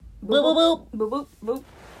Boop, boop, Boop, boop, boop.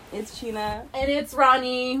 It's China. And it's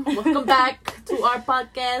Ronnie. Welcome back to our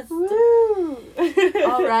podcast. Woo!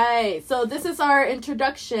 All right. So this is our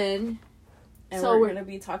introduction. And So we're going to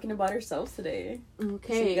be talking about ourselves today.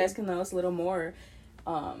 Okay. So you guys can know us a little more.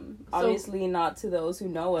 Obviously not to those who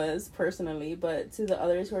know us personally, but to the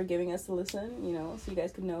others who are giving us to listen, you know, so you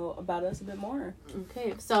guys can know about us a bit more.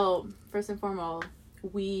 Okay. So first and foremost,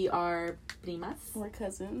 we are primas. We're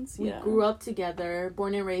cousins. We grew up together,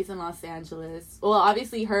 born and raised in Los Angeles. Well,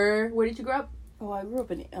 obviously her. Where did you grow up? Oh, I grew up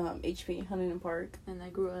in HP, Huntington Park. And I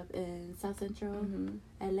grew up in South Central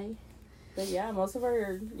LA. But yeah, most of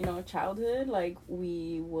our, childhood, like,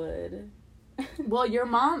 we would... Well, your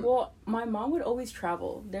mom... Well, my mom would always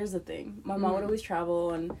travel. There's the thing. My mom would always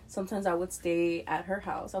travel, and sometimes I would stay at her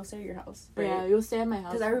house. I would stay at your house. Right? Yeah, you'll stay at my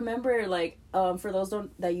house. Because I remember, like, for those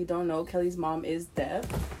that you don't know, Kelly's mom is deaf.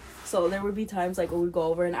 So there would be times, like, when we'd go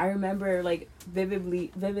over, and I remember, like,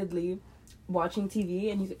 vividly watching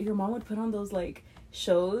TV, and your mom would put on those, like,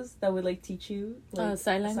 shows that would, like, teach you, like,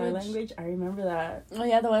 sign language. I remember that. Oh,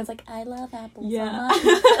 yeah, the one's like, I love apples. Yeah.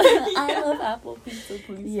 I love apple pizza,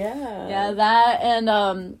 please. Yeah. Yeah, that, and,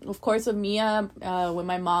 of course, with Mia, when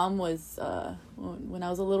my mom was, when I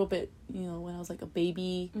was a little bit, when I was, like, a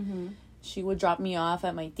baby, she would drop me off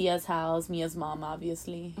at my tia's house, Mia's mom,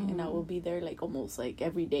 obviously, and I would be there, like, almost, like,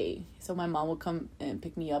 every day. So my mom would come and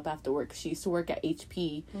pick me up after work. She used to work at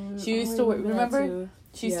HP. She used to work, remember?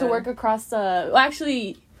 She used to work across the... Well,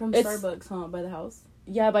 actually... From Starbucks, huh? By the house?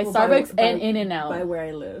 Yeah, by Starbucks and In-N-Out. By where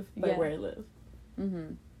I live. Where I live.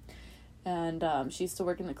 Mm-hmm. And she used to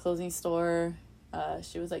work in the clothing store.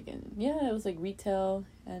 She was, like, it was, like, retail.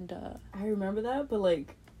 And, I remember that, but,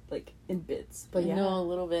 like in bits. But yeah. No, a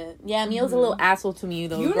little bit. Yeah, Mia's a little asshole to me,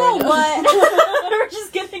 though. You know what? We're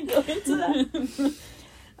just gonna go into that.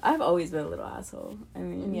 I've always been a little asshole. I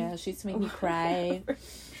mean... Yeah, she used to make me cry.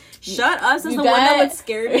 Shut up, since the one that would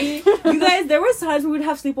scare me. You guys, there was times we would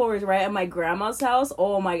have sleepovers, right, at my grandma's house.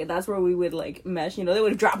 Oh my god, that's where we would, like, mesh, they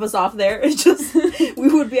would drop us off there. It's just, we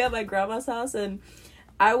would be at my grandma's house, and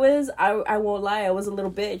I won't lie, I was a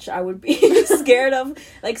little bitch. I would be scared of,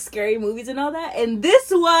 like, scary movies and all that, and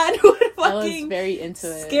this one would fucking... I was very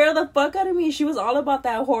into it. Scare the fuck out of me. She was all about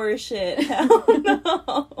that horror shit. Hell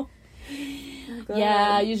no.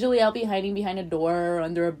 Yeah, usually I'll be hiding behind a door or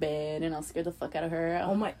under a bed, and I'll scare the fuck out of her.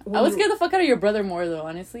 Oh my! I would scare the fuck out of your brother more, though,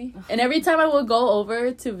 honestly. And every time I would go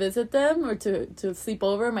over to visit them or to sleep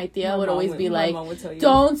over, my tia would always be like,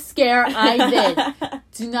 "Don't scare Ivan.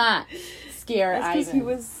 Do not scare Ivan." Because he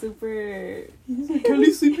was super... He's like,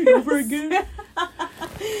 Kelly's sleeping over again.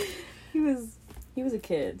 He was a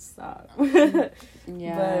kid. Stop.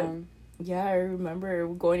 Yeah. But, yeah, I remember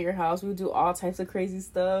going to your house. We would do all types of crazy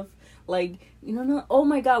stuff. Like, oh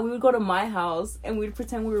my god, we would go to my house and we'd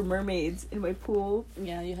pretend we were mermaids in my pool.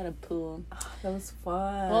 Yeah, you had a pool. That was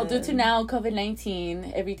fun. Well, due to now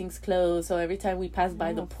COVID-19, everything's closed, so every time we pass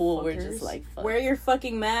by the pool, we're just like, fuck. Wear your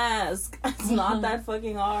fucking mask. It's not that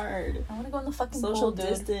fucking hard. I want to go in the fucking social pool, dude.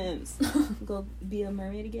 Distance. Go be a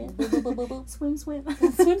mermaid again. Swim. Swim.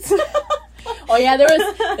 Oh yeah, there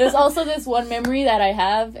was also this one memory that I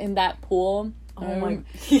have in that pool. Oh my!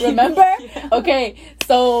 Remember? Yeah. Okay,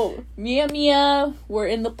 so Mia were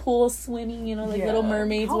in the pool swimming, like little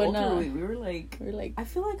mermaids. How old were we? We were like. I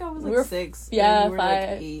feel like I was like 6. Yeah, and you were 5,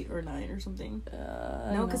 like 8 or 9 or something.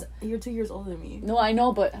 No, because you're 2 years older than me. No, I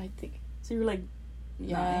know, but I think. So you were like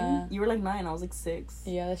 9. You were like 9. I was like 6.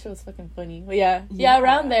 Yeah, that shit was fucking funny. But yeah,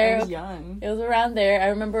 around there. I was young. It was around there. I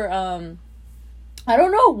remember. I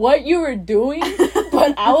don't know what you were doing,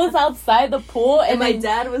 but I was outside the pool and my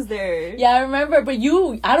dad was there. Yeah, I remember, but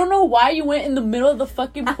I don't know why you went in the middle of the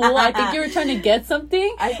fucking pool. I think you were trying to get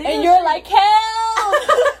something, and you're like, help!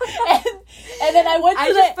 and then I went to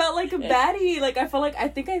just felt like a baddie. Like, I felt like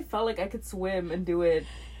I could swim and do it.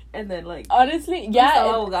 And then, like... Honestly,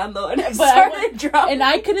 yeah. And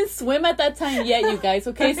I couldn't swim at that time yet, you guys,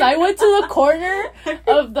 okay? So I went to the corner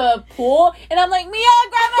of the pool, and I'm like, Mia,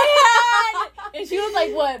 grab my hand! And she was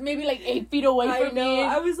like, what, maybe like 8 feet away from me?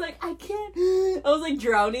 I was like, I can't. I was like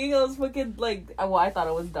drowning. I was fucking like, well, I thought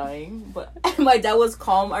I was dying, but my dad was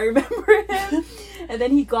calm. I remember him. And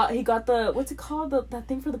then he got the, what's it called? That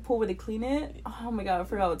thing for the pool where they clean it? Oh my god, I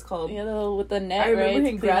forgot what it's called. Yeah, with the net, I remember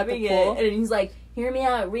him grabbing it, and he's like, hear me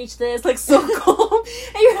out, reach this, like, so calm.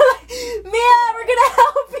 And you're like, Mia, we're gonna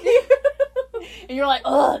help you. And you're like,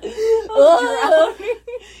 ugh.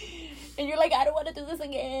 And you're like, I don't want to do this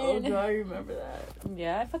again. Oh god, I remember that.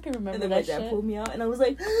 Yeah, I fucking remember that. And then my dad pulled me out, and I was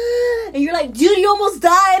like, and you're like, dude, you almost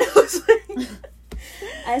died. I was like,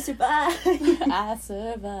 I survived. I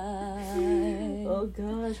survived. Oh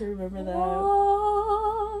gosh, I remember that.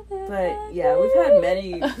 Oh, But yeah, we've had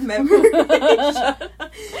many memories.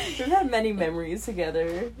 We've had many memories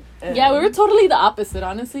together. Yeah, we were totally the opposite,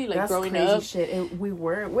 honestly. Like, growing crazy up, shit.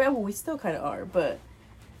 We still kind of are, but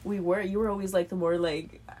you were always like the more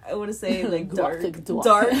like, I want to say like dark person,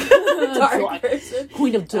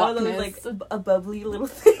 queen of darkness, like a bubbly little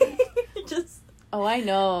thing. Just I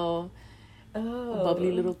know, a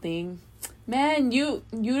bubbly little thing. Man, you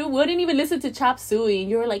wouldn't even listen to Chop Suey, and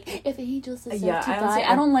you were like, if angels deserve to die.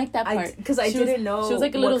 I don't like that part because I didn't know she was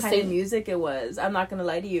like a what little kind of music it was. I'm not gonna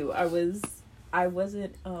lie to you, I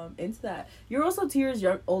wasn't into that. You're also 2 years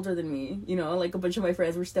older than me, you know, like a bunch of my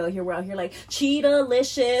friends were still here. We're out here like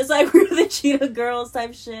Cheetah-licious, like we're the Cheetah girls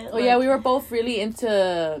type shit. Oh, like, yeah, we were both really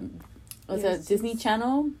into Disney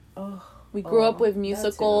Channel. We grew up with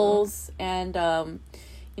musicals, and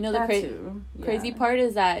you know, the crazy part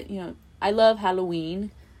is that, you know, I love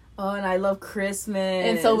Halloween. Oh, and I love Christmas.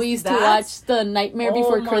 And so we used to watch The Nightmare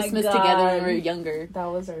Before Christmas together when we were younger. That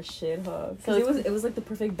was our shit, huh? Because it was like the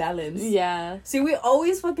perfect balance. Yeah. See, we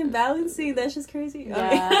always fucking balancing. That's just crazy.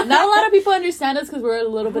 Yeah. Not a lot of people understand us because we're a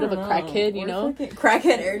little bit of a crackhead, you know?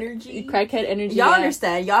 Crackhead energy. Crackhead energy. Y'all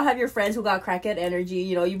understand. Y'all have your friends who got crackhead energy.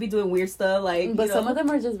 You know, you be doing weird stuff like. But some of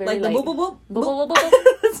them are just very like. The boop, boop, boop,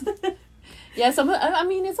 boop. Yeah, I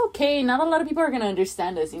mean, it's okay. Not a lot of people are going to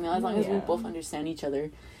understand us, you know, as long as we both understand each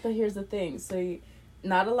other. But here's the thing. So,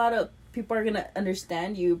 not a lot of people are going to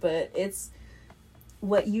understand you, but it's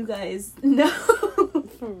what you guys know.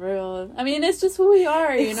 For real. I mean, it's just who we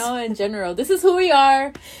are, you know, in general. This is who we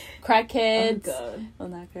are. Crackheads. Oh, God. Well,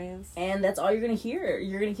 not crackheads. And that's all you're going to hear.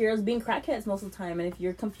 You're going to hear us being crackheads most of the time. And if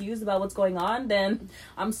you're confused about what's going on, then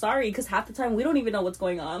I'm sorry, because half the time we don't even know what's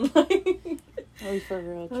going on. Oh, for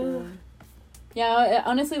real, true. Yeah,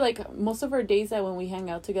 honestly, like, most of our days that when we hang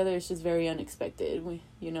out together, it's just very unexpected. We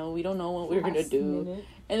don't know what we're going to do. Minute.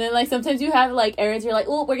 And then, like, sometimes you have, like, errands, you're like,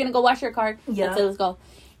 oh, we're going to go wash your car. Yeah. Let's go.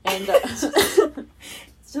 And it's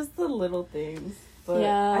just the little things. But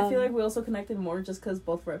yeah. I feel like we also connected more just because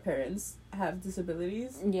both of our parents have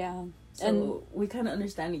disabilities. Yeah. So and we kind of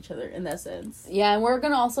understand each other in that sense. Yeah, and we're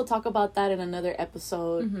going to also talk about that in another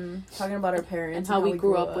episode. Mm-hmm. Talking about our parents. And how we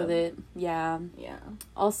grew up with it. Yeah. Yeah.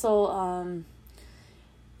 Also,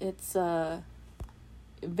 it's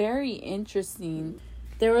very interesting.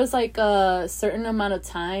 There was like a certain amount of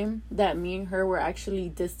time that me and her were actually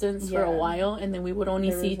distanced for a while, and then we would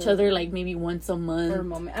only see each other like maybe once a month. For a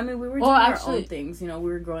moment. I mean, we were doing our own things, you know, we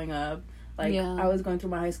were growing up. Like, I was going through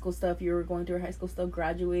my high school stuff, you were going through your high school stuff,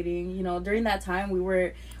 graduating. You know, during that time,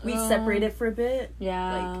 we separated for a bit.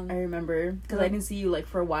 Yeah. Like, I remember, because I didn't see you, like,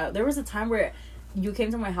 for a while. There was a time where you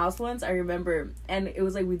came to my house once, I remember, and it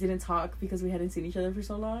was like we didn't talk because we hadn't seen each other for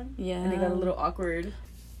so long. Yeah. And it got a little awkward.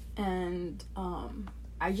 And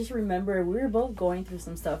I just remember we were both going through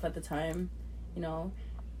some stuff at the time, you know.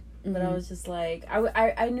 Mm-hmm. But I was just like,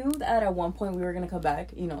 I knew that at one point we were going to come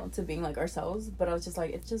back, you know, to being like ourselves. But I was just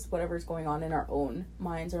like, it's just whatever's going on in our own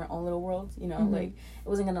minds, our own little world, you know. Mm-hmm. Like, it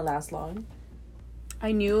wasn't going to last long.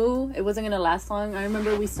 I knew it wasn't gonna last long. I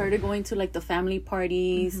remember we started going to like the family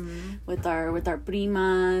parties with our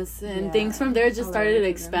primas, and things from there just started to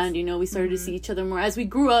expand. You know, we started to see each other more as we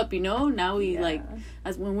grew up. You know, now we like,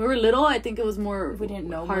 as when we were little, I think it was more we didn't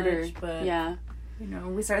know harder, much, but you know,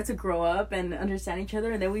 we started to grow up and understand each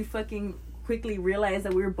other, and then we fucking quickly realized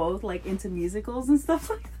that we were both like into musicals and stuff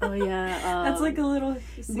like that. Oh yeah, that's like a little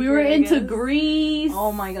secret, we were into Grease.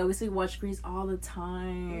 Oh my god, we used to watch Grease all the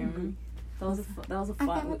time. That was a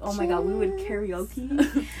fun. Oh my god, we would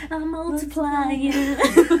karaoke. I'm multiplying.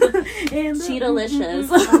 Cheetah-licious.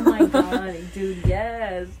 Oh my god, dude,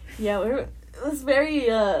 yes. Yeah, it was very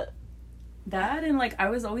that, and like I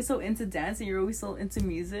was always so into dance, and you're always so into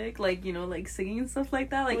music, like, you know, like singing and stuff like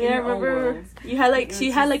that. Like, I remember you had like she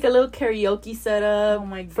had like a little karaoke set up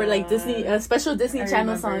for like Disney special Disney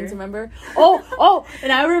Channel songs. Remember? Oh,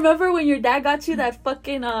 and I remember when your dad got you that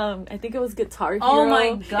fucking I think it was Guitar Hero. Oh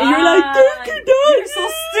my god! And you're like, you're so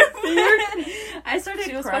stupid. I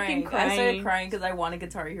started crying because I wanted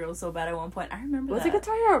Guitar Hero so bad at one point. I remember. Was it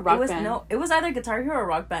Guitar Hero or Rock Band? No, it was either Guitar Hero or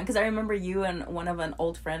Rock Band, because I remember you and one of an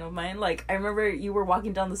old friend of mine, like, I remember you were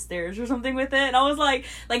walking down the stairs or something with it, and I was like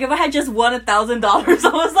if I had just won $1,000, I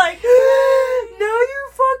was like, no, you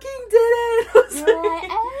fucking did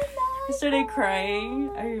it. I started crying.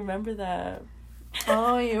 I remember that.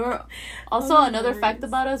 Oh, you were also another fact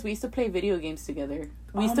about us. We used to play video games together.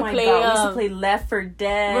 We used to play. God, we used to play Left 4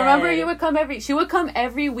 Dead. Remember, she would come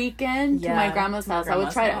every weekend to my grandma's house. I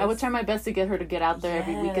would try my best to get her to get out there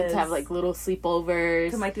every weekend to have like little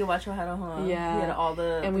sleepovers. To my tío Bacho had Yeah, he had all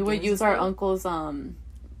the. And we would use our uncle's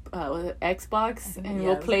Xbox, and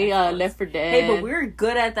we'll play Left 4 Dead. Hey, but we're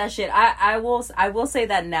good at that shit. I will say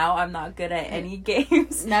that now I'm not good at any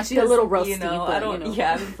games. Now she's a little rusty. You know, but, I don't. You know. Yeah,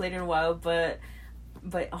 I haven't played in a while, but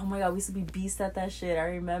oh my god, we used to be beasts at that shit. I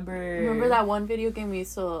remember that one video game we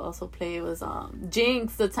used to also play? It was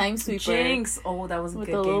Jinx, the Time Sweeper. Jinx. Oh, that was a good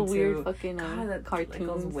game too. With the little weird fucking that cartoons. Like,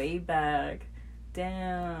 goes way back.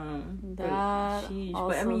 Damn. That also,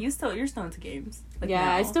 but I mean, you're still into games. Like, yeah,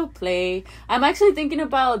 now. I still play. I'm actually thinking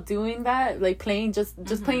about doing that, like playing just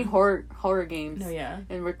playing horror games. No, yeah.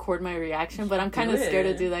 And record my reaction, but I'm kind of scared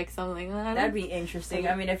to do that because I'm like, that'd be interesting.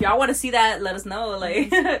 I mean, if y'all want to see that, let us know.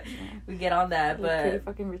 Like, we get on that. But pretty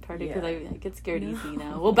fucking retarded because I get scared easy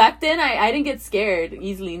now. Well, back then I didn't get scared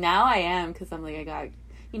easily. Now I am because I'm like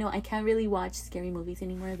I can't really watch scary movies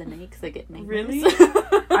anymore at the night because I get nightmares. Really?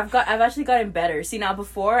 I've actually gotten better. See, now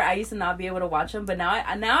before I used to not be able to watch them, but now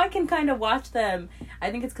I can kind of watch them. I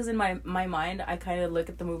think it's because in my mind I kind of look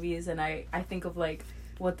at the movies and I think of like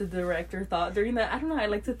what the director thought during that. I don't know. I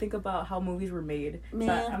like to think about how movies were made. Man,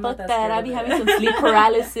 so fuck that. I'd be having some sleep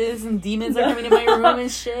paralysis and demons are coming in my room and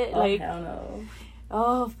shit. Oh, hell no.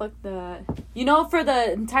 Oh, fuck that. You know, for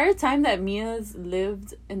the entire time that Mia's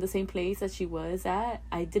lived in the same place that she was at,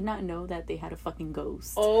 I did not know that they had a fucking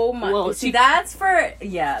ghost. Oh my. Well, see, that's for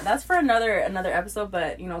another episode,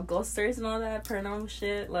 but, you know, ghost stories and all that, paranormal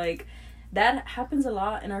shit, like, that happens a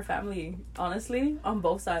lot in our family, honestly, on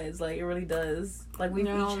both sides. Like, it really does. Like, we've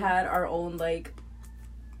each had our own, like,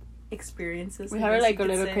 experiences. We had our, like, a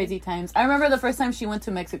little crazy times. I remember the first time she went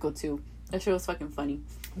to Mexico, too. That shit was fucking funny.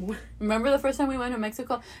 Remember the first time we went to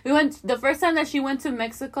Mexico? The first time that she went to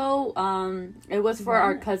Mexico, it was for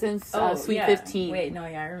our cousin's Sweet 15. Wait, no,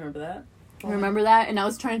 yeah, I remember that. Remember that? And I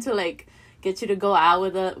was trying to, like, get you to go out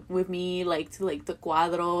with me, like, to, like, the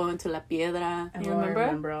Cuadro and to La Piedra. You remember? I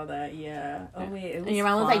remember all that, yeah. Oh, wait, it was And your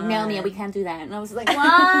mom was like, Melania, we can't do that. And I was like,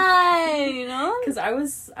 why? You know? Because I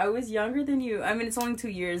was younger than you. I mean, it's only 2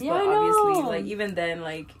 years, but obviously, like, even then,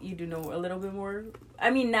 like, you do know a little bit more. I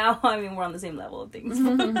mean, now, we're on the same level of things.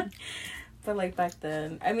 But, like, back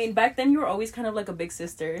then you were always kind of like a big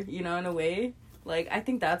sister, you know, in a way. Like, I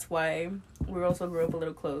think that's why we also grew up a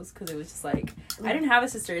little close, because it was just like, I didn't have a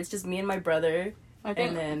sister, it's just me and my brother,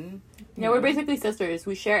 and then... Yeah, we're basically sisters.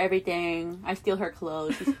 We share everything. I steal her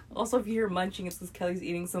clothes. Also, if you hear munching, it's because Kelly's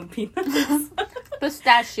eating some peanuts.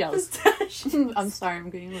 Pistachios. I'm sorry, I'm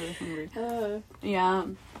getting a little hungry. Yeah.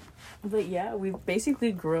 But yeah, we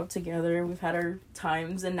basically grew up together. We've had our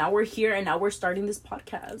times, and now we're here, and now we're starting this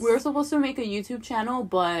podcast. We were supposed to make a YouTube channel,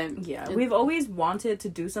 but yeah, we've always wanted to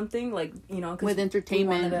do something like, you know, with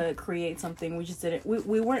entertainment. We wanted to create something. We just didn't.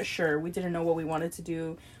 We weren't sure. We didn't know what we wanted to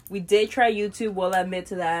do. We did try YouTube. We'll admit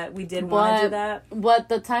to that. We did want to do that. But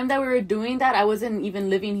the time that we were doing that, I wasn't even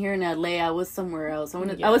living here in LA. I was somewhere else. I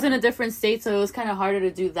was in a different state, so it was kind of harder to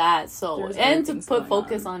do that. So and to put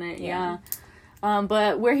focus on it. Yeah.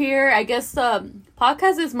 But we're here. I guess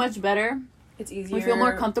podcast is much better. It's easier. We feel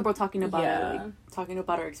more comfortable talking about it, like, talking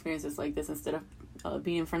about our experiences like this instead of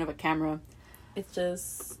being in front of a camera. It's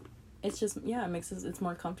just it makes it's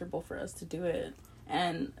more comfortable for us to do it.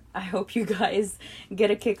 And I hope you guys get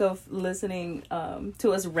a kick of listening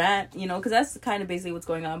to us rant, you know, because that's kind of basically what's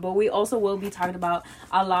going on. But we also will be talking about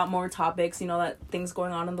a lot more topics, you know, that things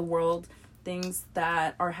going on in the world, things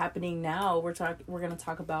that are happening now. We're going to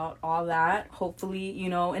talk about all that, hopefully, you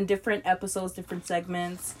know, in different episodes, different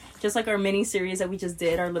segments, just like our mini series that we just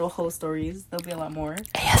did, our little host stories. There'll be a lot more.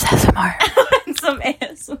 ASMR. Some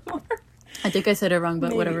ASMR. I think I said it wrong, but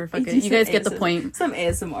maybe. Whatever. Fuck it. You guys get the point. Some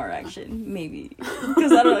ASMR action, maybe.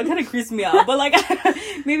 Because I don't know, it kind of creeps me out. But, like,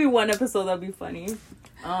 maybe one episode that'll be funny.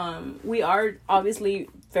 We are obviously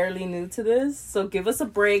fairly new to this, so give us a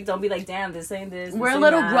break. Don't be like, damn, this ain't this. We're a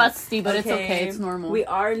little rusty, but it's okay. It's normal. We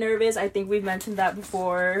are nervous. I think we've mentioned that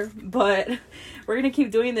before, but we're gonna keep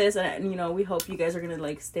doing this, and you know, we hope you guys are gonna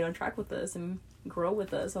like stay on track with us and grow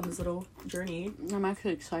with us on this little journey. I'm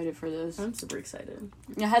actually excited for this. I'm super excited.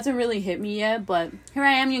 It hasn't really hit me yet, but here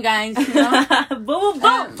I am, you guys. You know? Boom,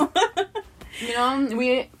 boom. You know,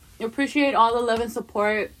 we appreciate all the love and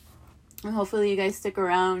support, and hopefully you guys stick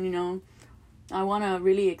around. You know, I want to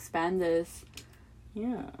really expand this.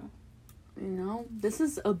 Yeah. You know, this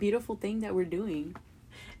is a beautiful thing that we're doing.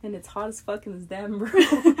 And it's hot as fuck in this damn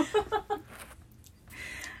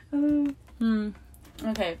room.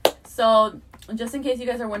 Okay, so just in case you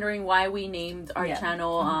guys are wondering why we named our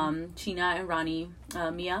channel China&Ronnie,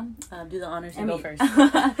 Mia, do the honors and go first.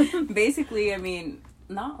 Basically, I mean,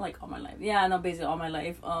 not like all my life. Yeah, no, basically all my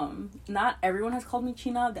life. Not everyone has called me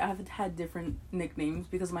China. I've had different nicknames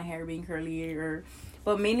because of my hair being curly,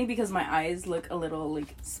 but mainly because my eyes look a little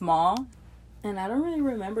like small. And I don't really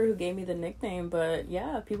remember who gave me the nickname, but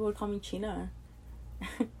yeah, people would call me China.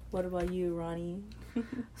 What about you, Ronnie?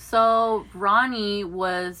 So Ronnie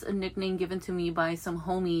was a nickname given to me by some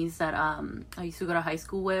homies that I used to go to high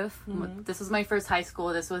school with. Mm-hmm. This was my first high school.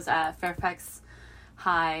 This was at Fairfax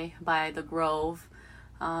High by the Grove.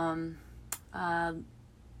 I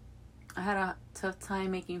had a tough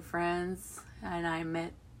time making friends, and I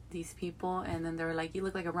met these people, and then they were like, "You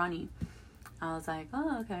look like a Ronnie." I was like,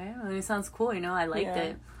 "Oh, okay. Well, it sounds cool, I liked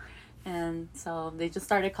it." And so they just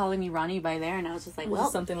started calling me Ronnie by there, and I was just like, well,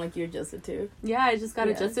 something like you adjusted to. Yeah, I just got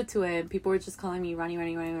adjusted to it. People were just calling me Ronnie,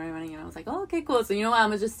 and I was like, oh, okay, cool. So you know what, I'm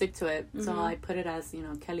gonna just stick to it. Mm-hmm. So I put it as,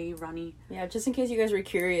 Kelly, Ronnie. Yeah, just in case you guys were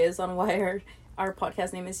curious on why our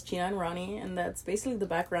podcast name is China&Ronnie, and that's basically the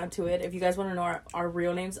background to it. If you guys want to know our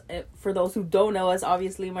real names, for those who don't know us,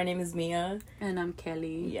 obviously my name is Mia, and I'm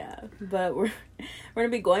Kelly. Yeah, but we're gonna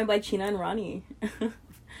be going by China&Ronnie.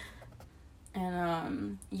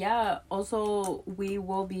 And also we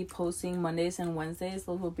will be posting Mondays and Wednesdays.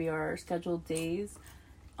 Those will be our scheduled days.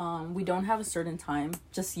 We don't have a certain time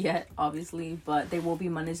just yet, obviously, but they will be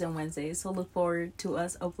Mondays and Wednesdays, so look forward to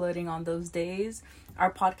us uploading on those days.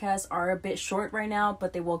 Our podcasts are a bit short right now,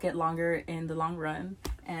 but they will get longer in the long run,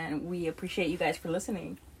 and we appreciate you guys for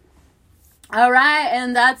listening. All right,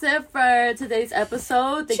 and that's it for today's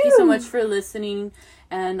episode. Thank you so much for listening,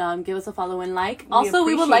 and give us a follow and like. Also,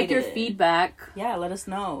 we would like your feedback. Yeah, let us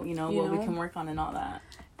know, what we can work on and all that.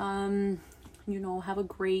 Have a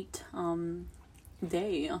great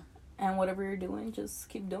day. And whatever you're doing, just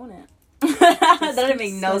keep doing it. That didn't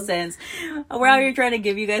make no sense. We're out here trying to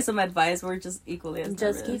give you guys some advice. We're just equally as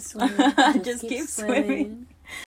nervous. Just keep swimming. Just keep swimming.